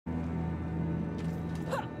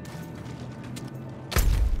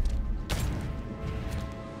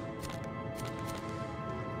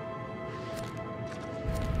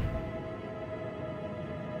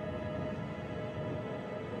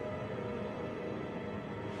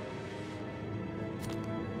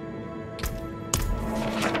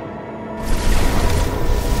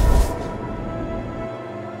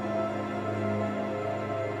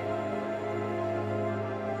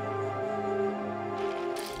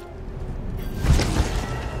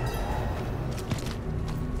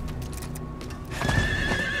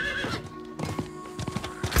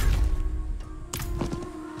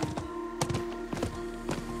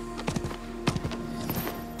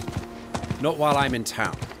Not while I'm in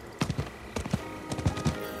town.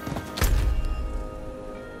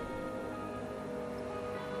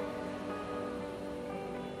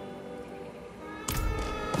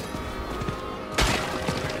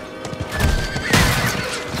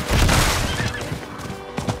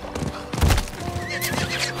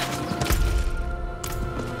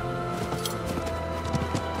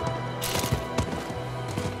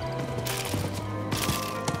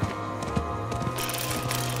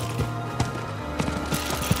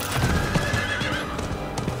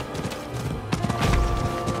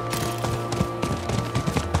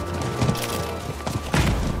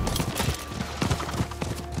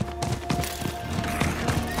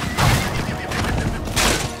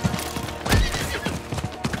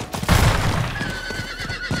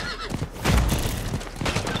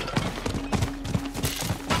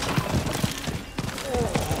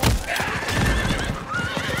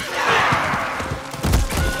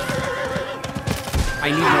 I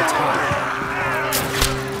need more time.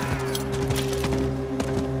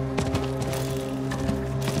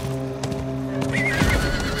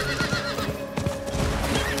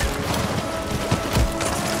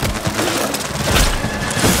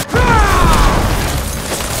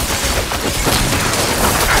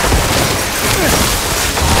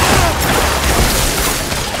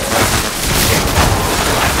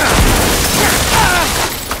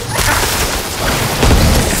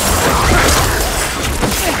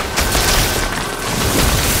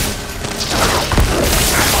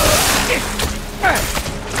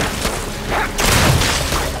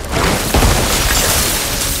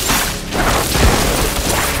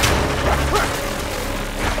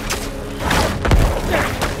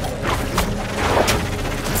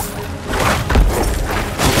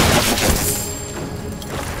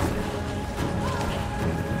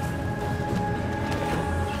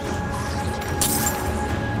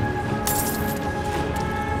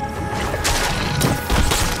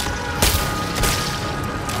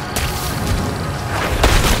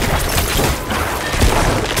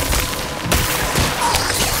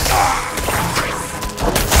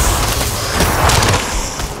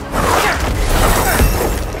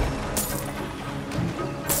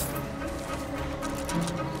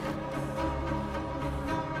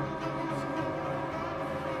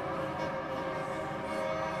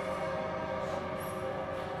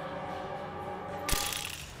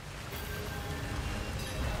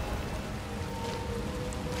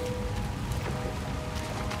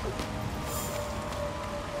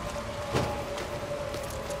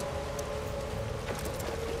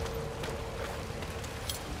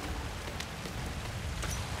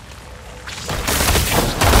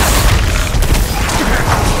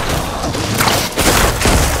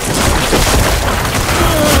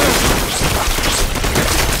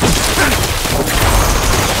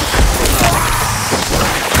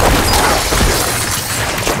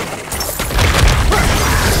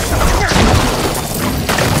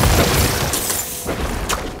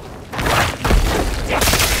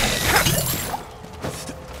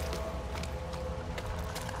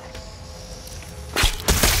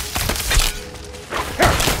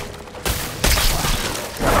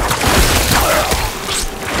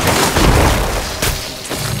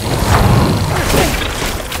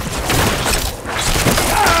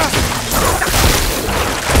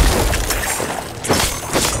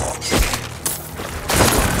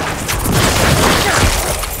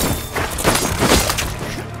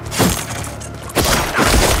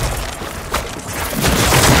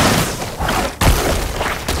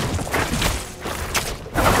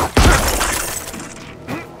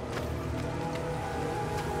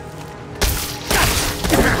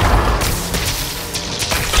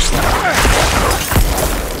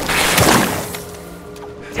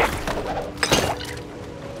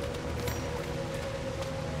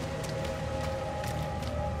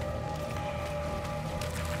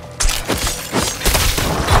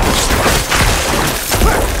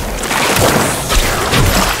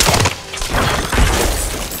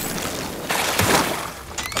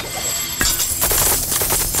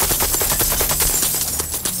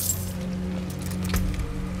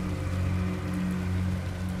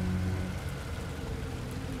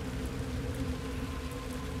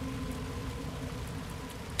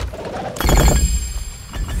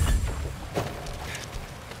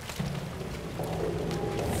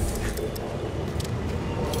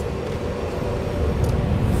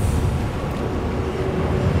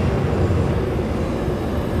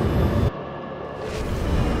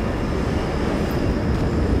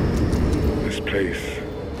 place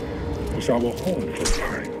was our home for a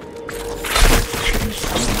time. Changed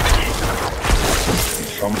so much. And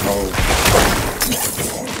somehow, not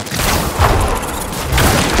at all.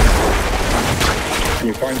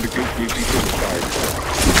 You'll find the gateway deep inside.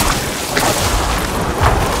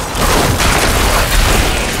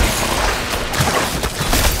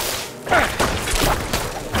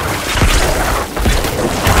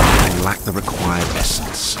 I lack the required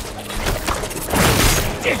essence.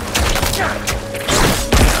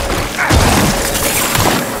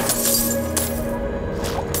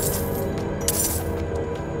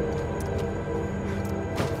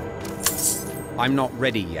 I'm not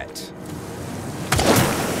ready yet.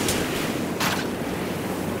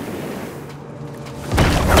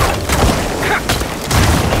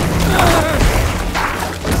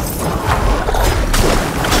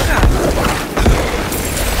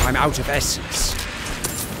 I'm out of essence.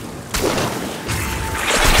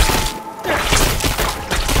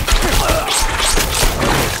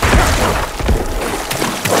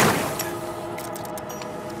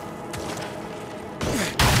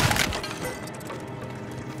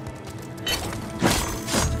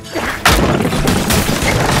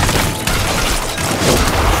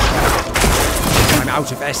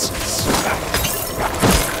 Out of essence.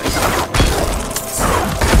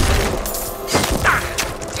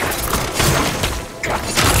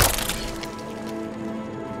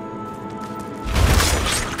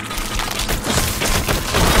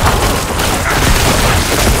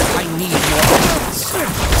 I need more essence.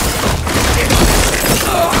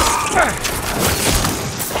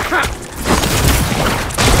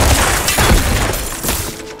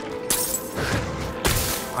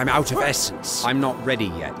 I'm out of essence. I'm not ready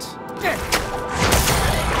yet.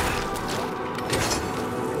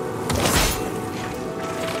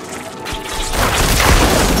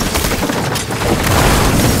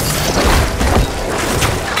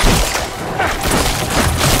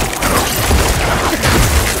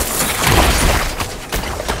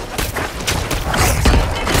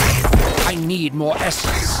 I need more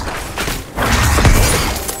essence.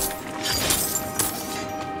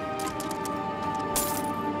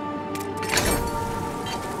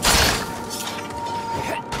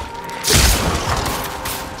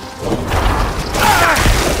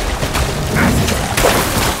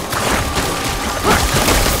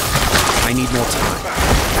 I need more time.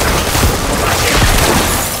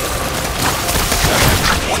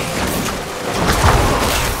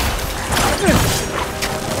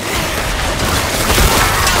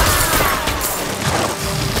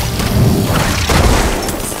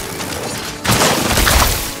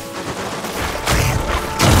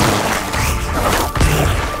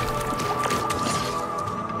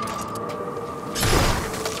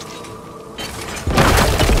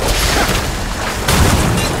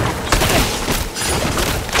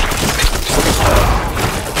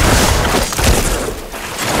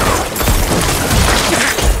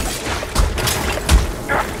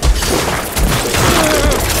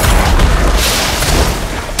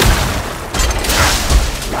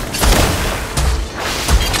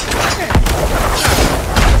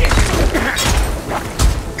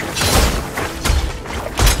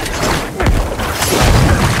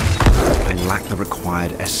 The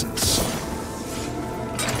required essence.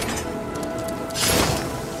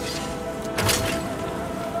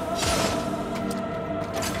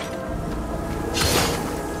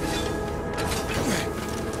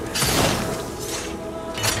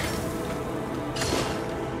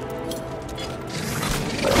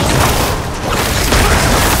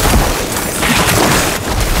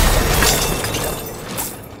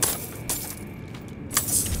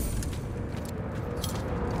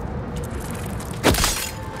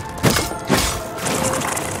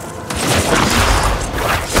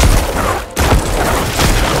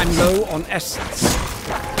 Low on essence.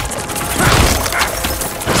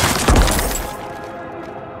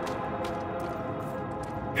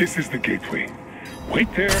 This is the gateway.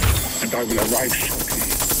 Wait there, and I will arrive shortly.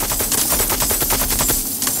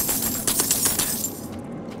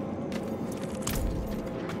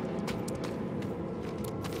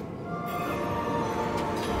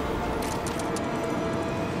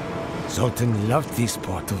 Zoltan loved these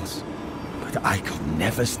portals, but I could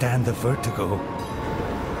never stand the vertigo.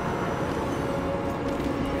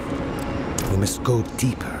 We must go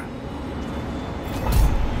deeper.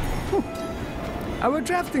 Our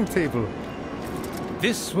drafting table.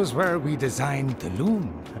 This was where we designed the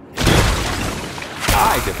loom.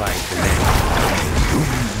 I devised the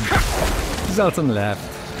name. Zoltan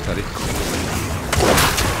laughed, but it could.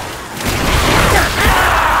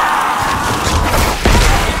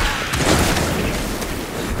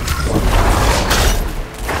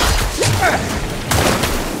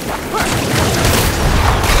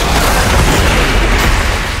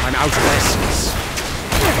 Out of essence.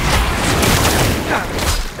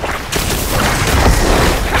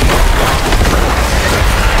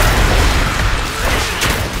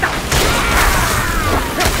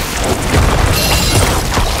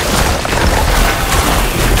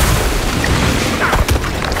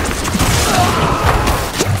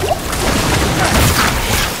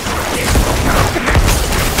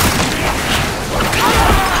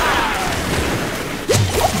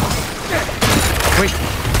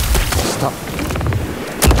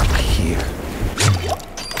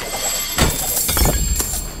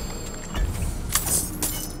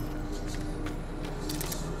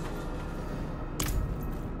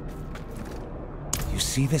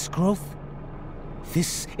 this growth?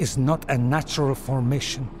 This is not a natural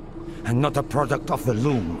formation, and not a product of the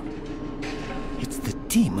loom. It's the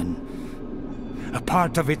demon, a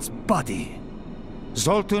part of its body.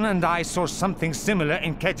 Zoltun and I saw something similar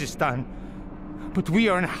in Kyrgyzstan, but we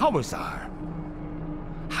are in Hawazar.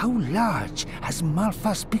 How large has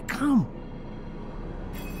Malphas become?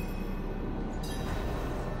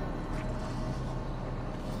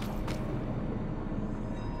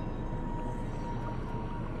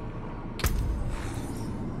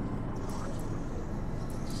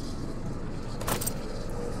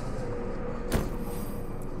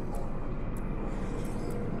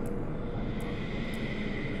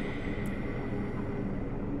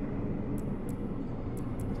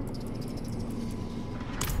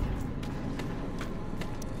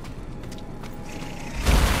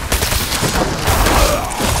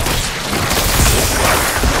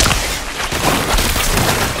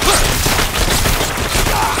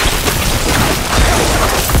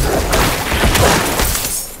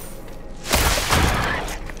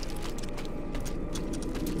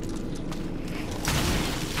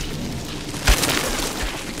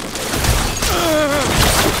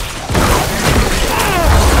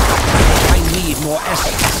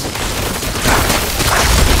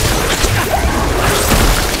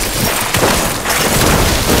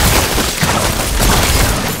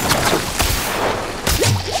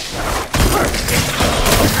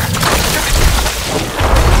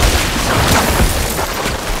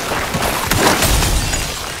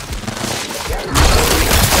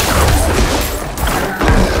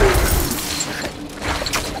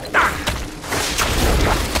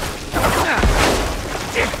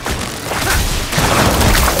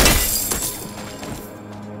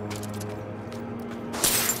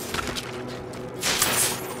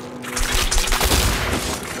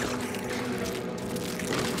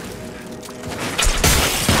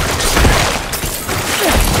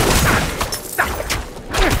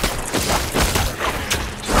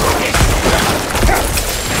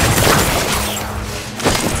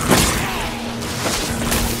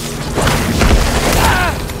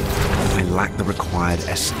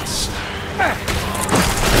 Essence.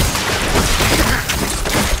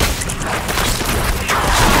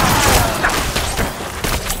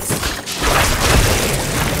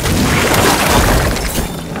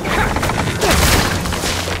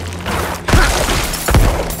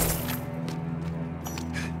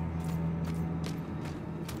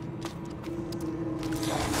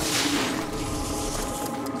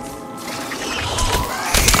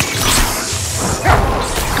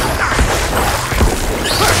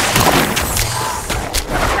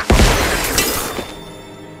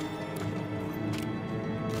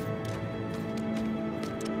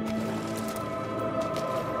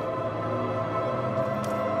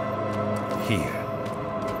 Here.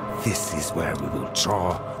 This is where we will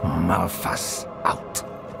draw Malphas out.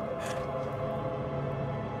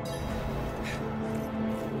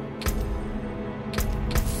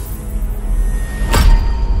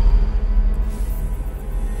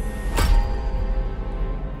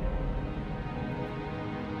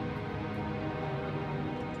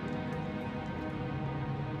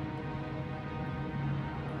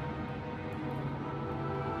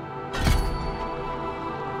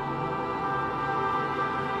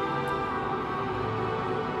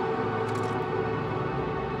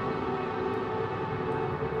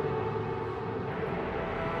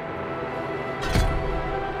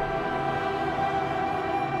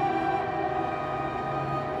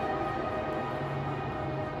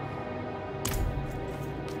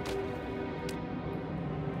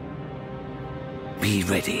 Be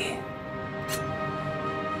ready.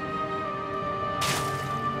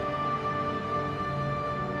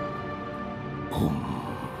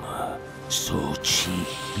 So chi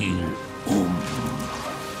hil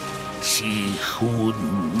Chi who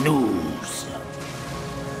knows.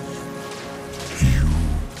 You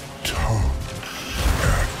tug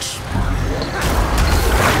at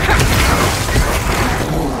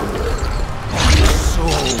So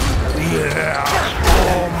yeah.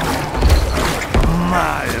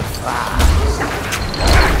 Malphas.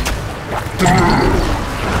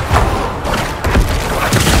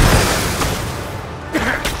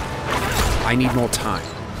 I need more time.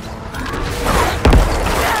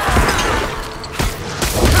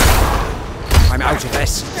 I'm out of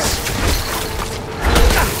essence.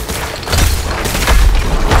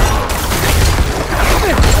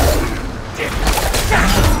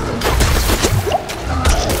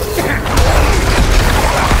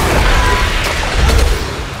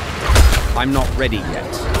 I'm not ready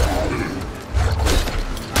yet.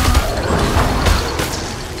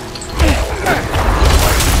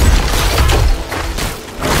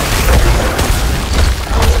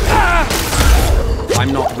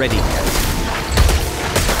 I'm not ready yet.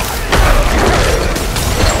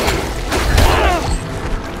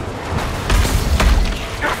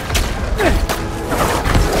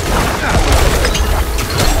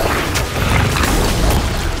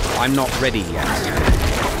 I'm not ready yet.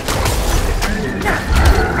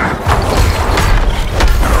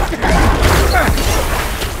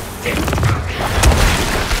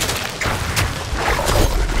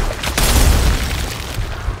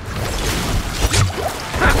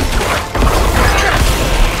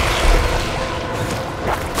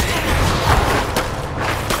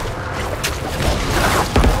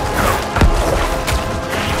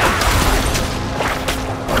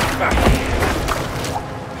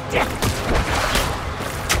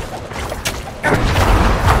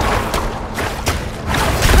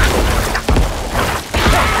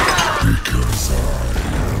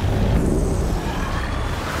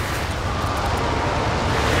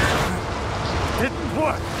 Didn't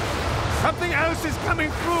work. Something else is coming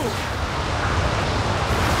through.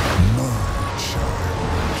 My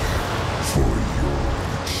child, for your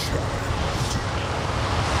child.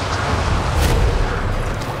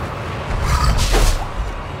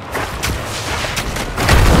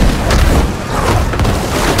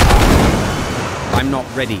 I'm not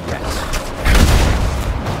ready yet.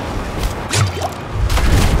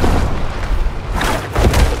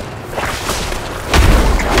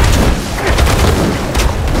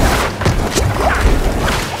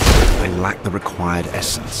 Lack the required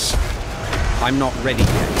essence. I'm not ready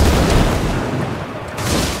yet.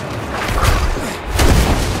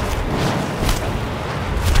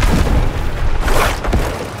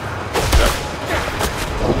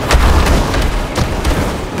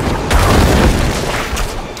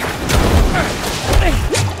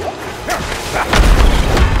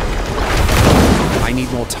 I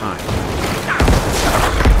need more time.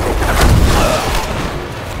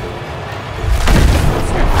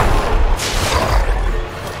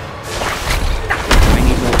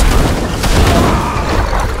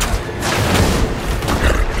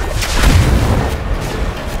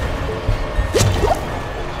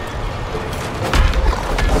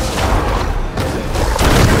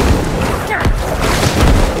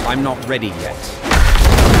 I'm not ready yet.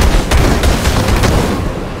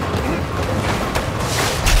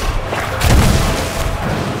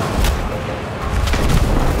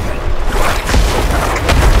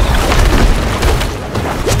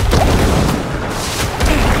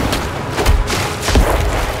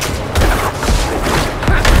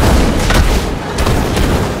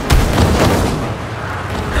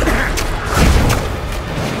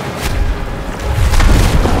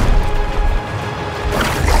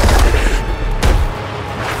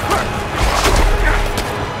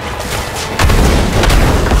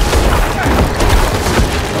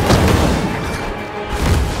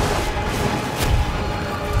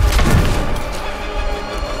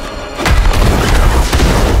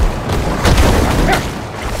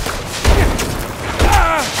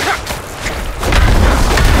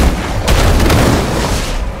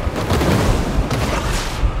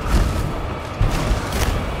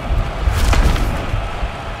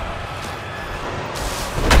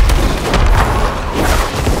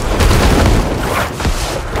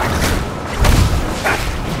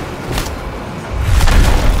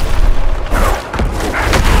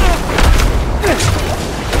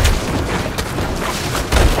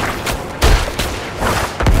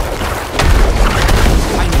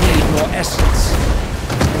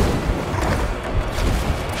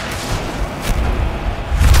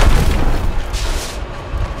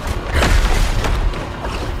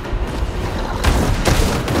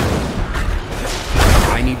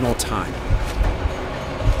 More time.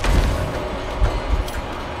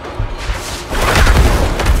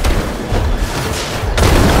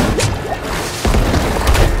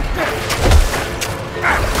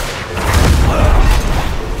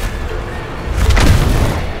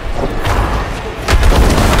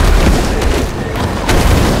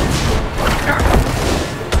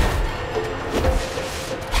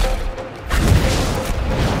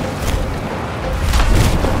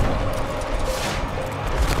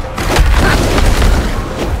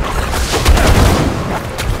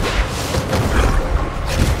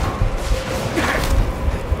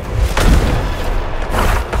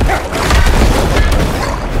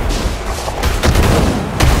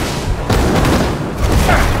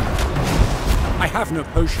 I have no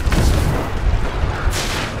potions.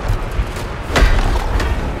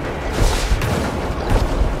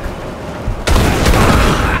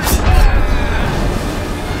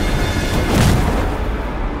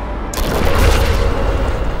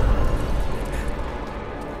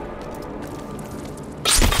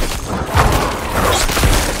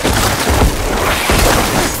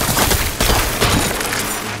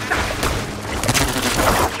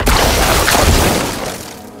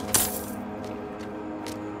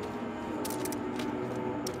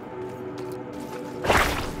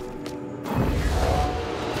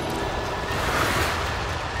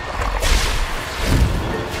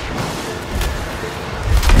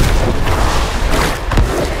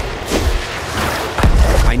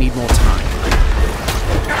 I need more time.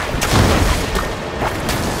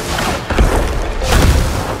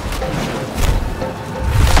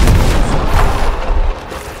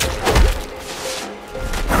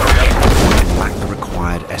 I lack the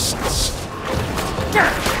required essence.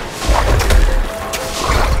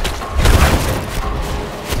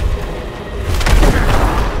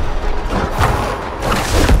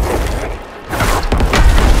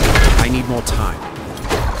 I need more time.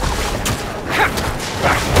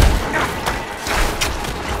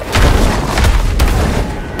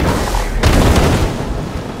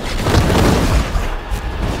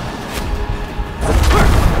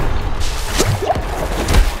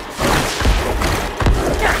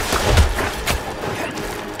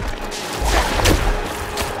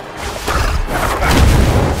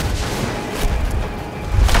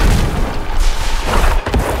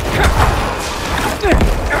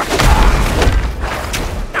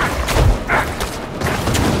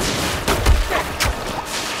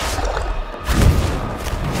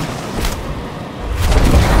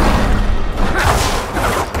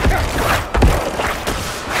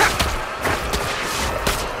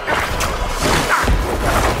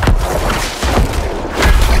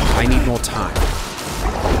 I need more time.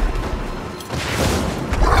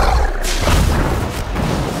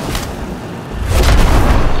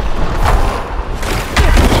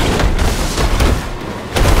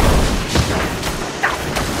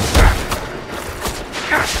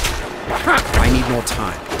 I need more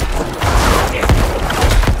time.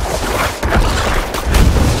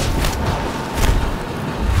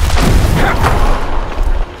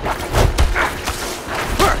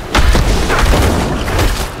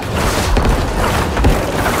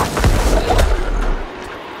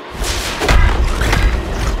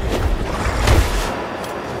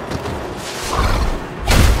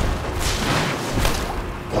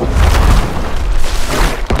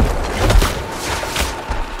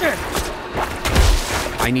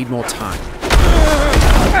 I need more time.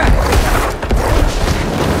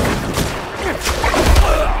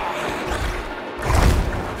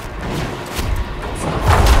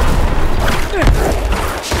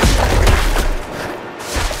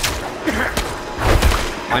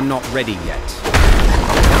 I'm not ready yet.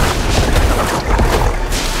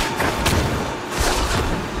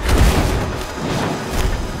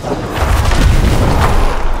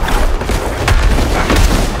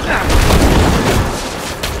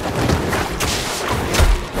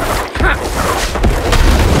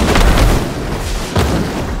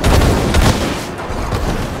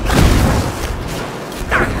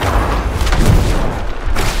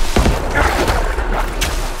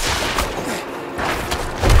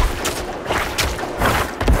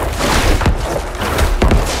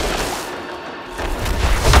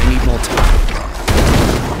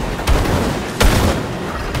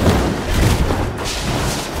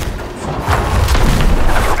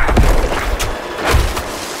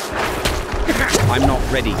 I'm not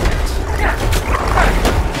ready yet.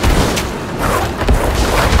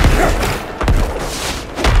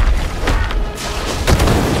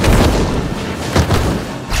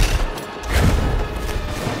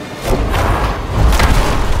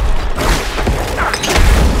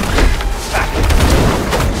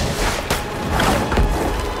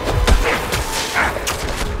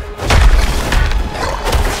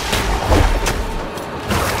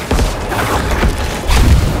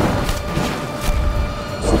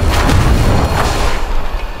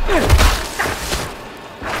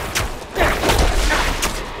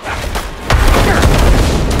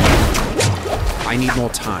 I need more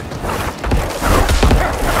time.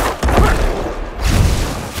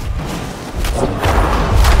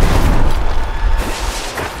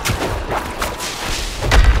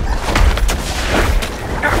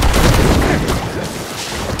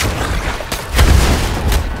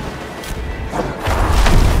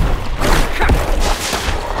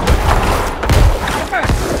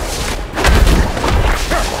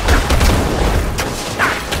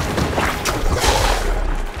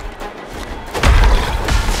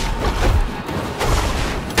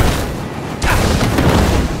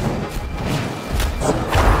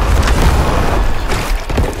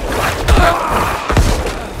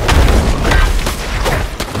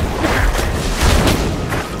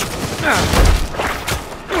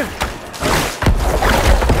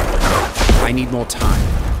 I need more time.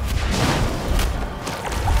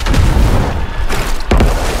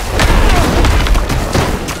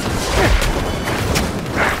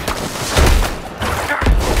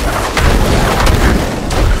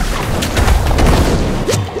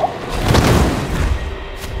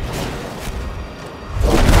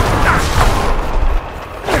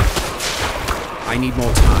 I need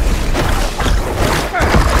more time.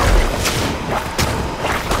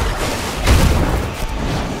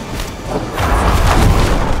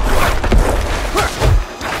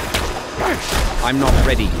 I'm not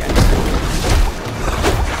ready yet.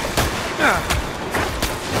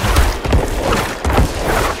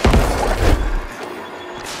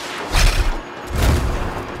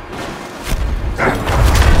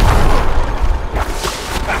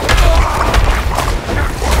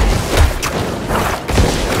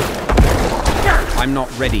 I'm not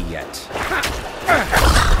ready yet.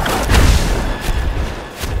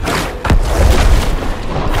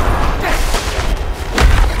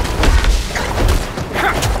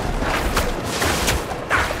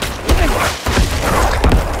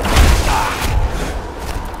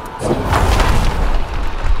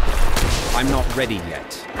 I'm not ready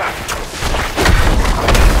yet.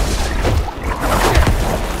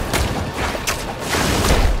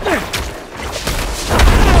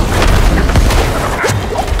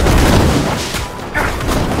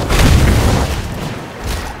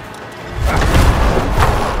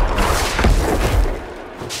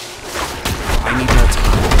 I need more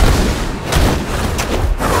time.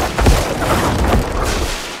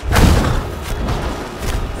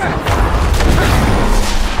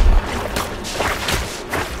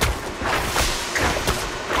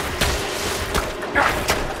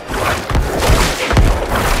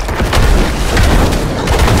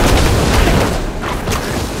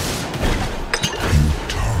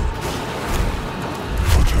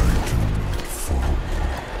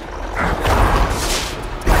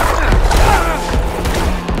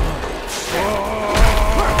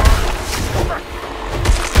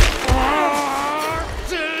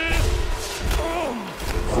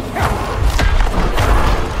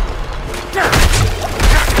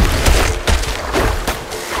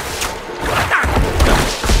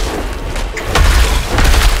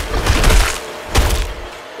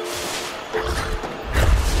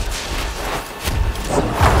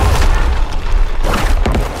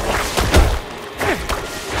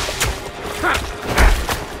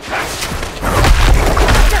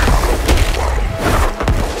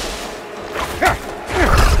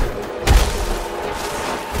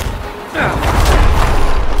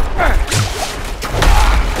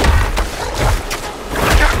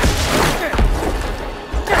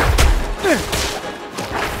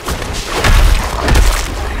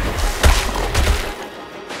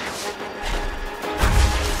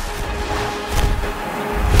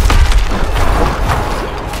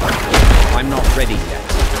 I'm not ready yet.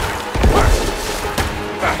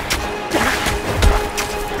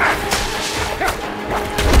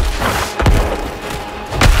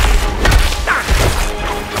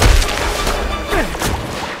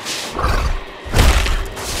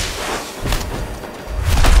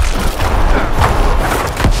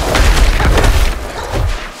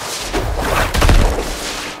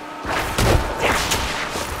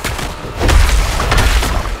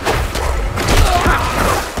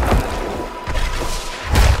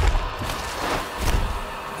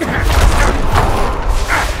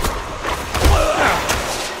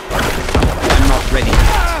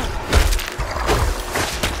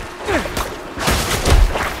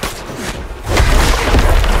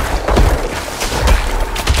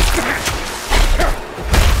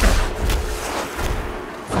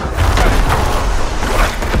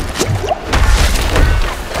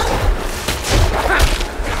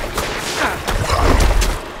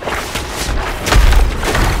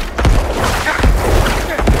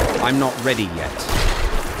 I'm not ready yet.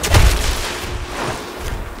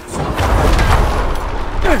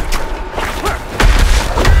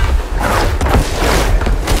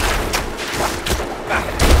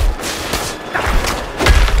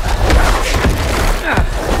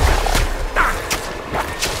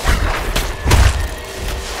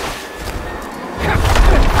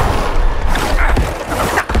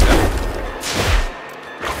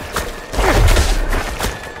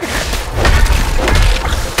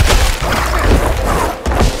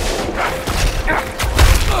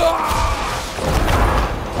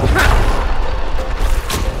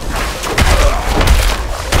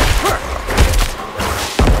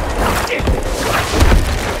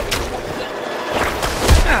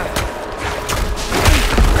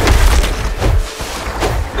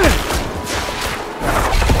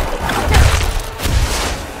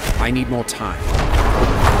 I need more time.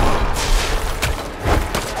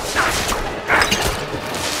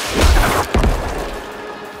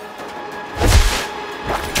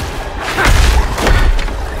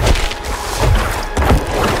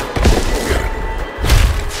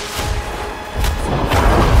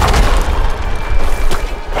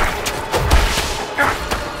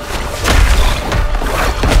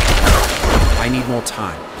 need more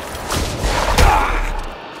time.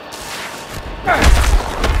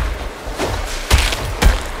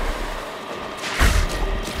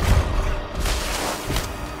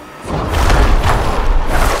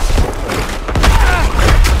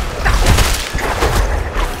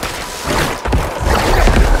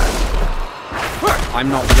 I'm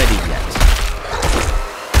not ready yet.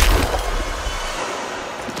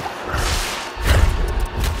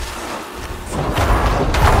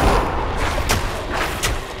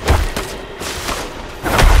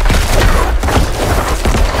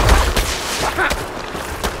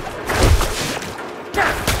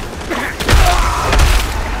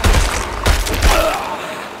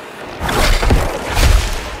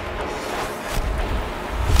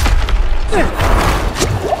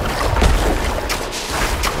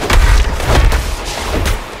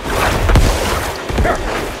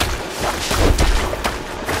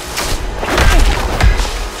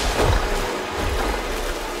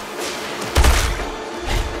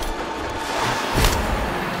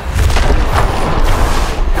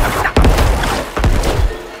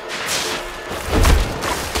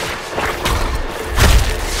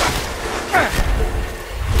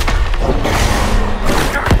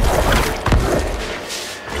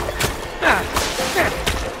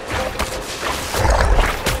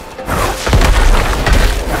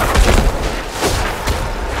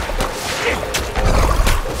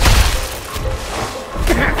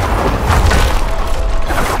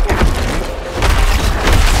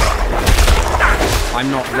 I'm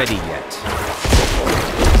not ready yet.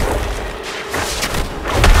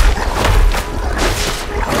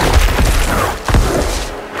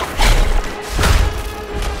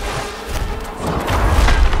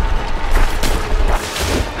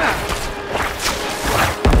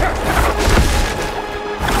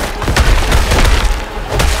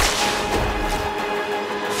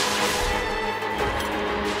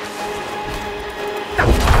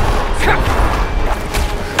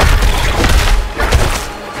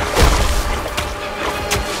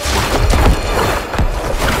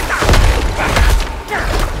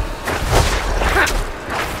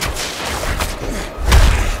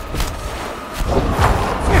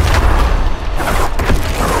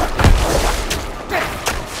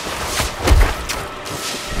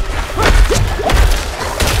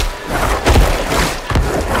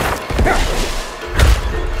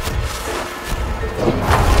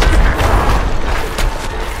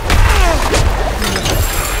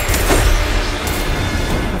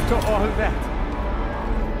 All that.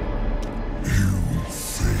 You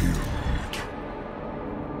failed.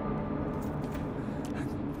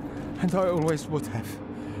 And I always would have.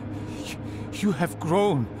 You have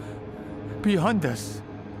grown beyond us.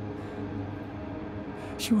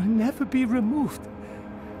 You will never be removed,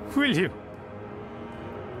 will you?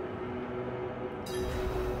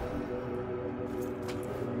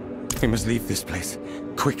 We must leave this place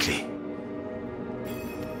quickly.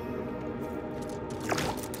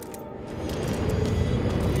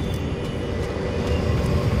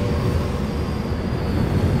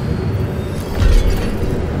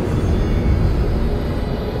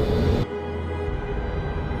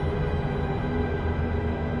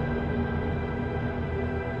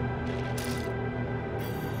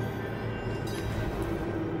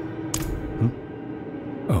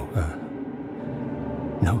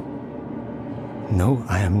 No,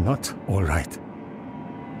 I am not all right.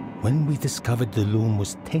 When we discovered the loom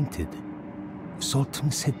was tainted,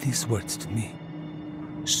 Zoltan said these words to me.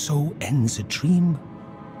 So ends a dream,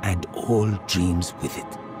 and all dreams with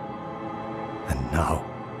it. And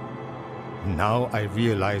now I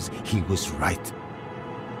realize he was right.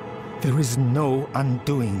 There is no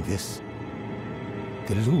undoing this.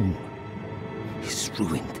 The loom is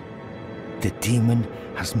ruined. The demon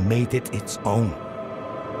has made it its own.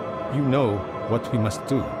 You know what we must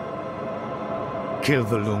do. Kill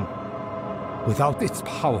the loom. Without its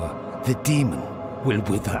power, the demon will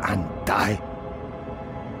wither and die.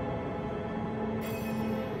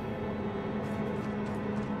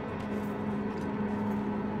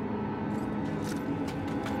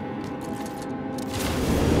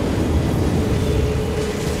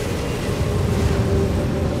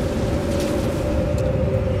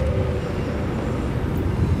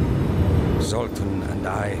 Zoltan and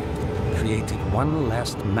I created one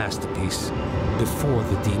last masterpiece before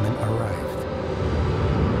the demon arrived.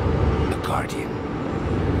 A guardian,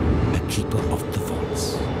 a keeper of the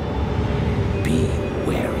vaults. Be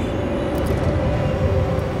wary.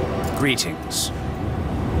 Greetings.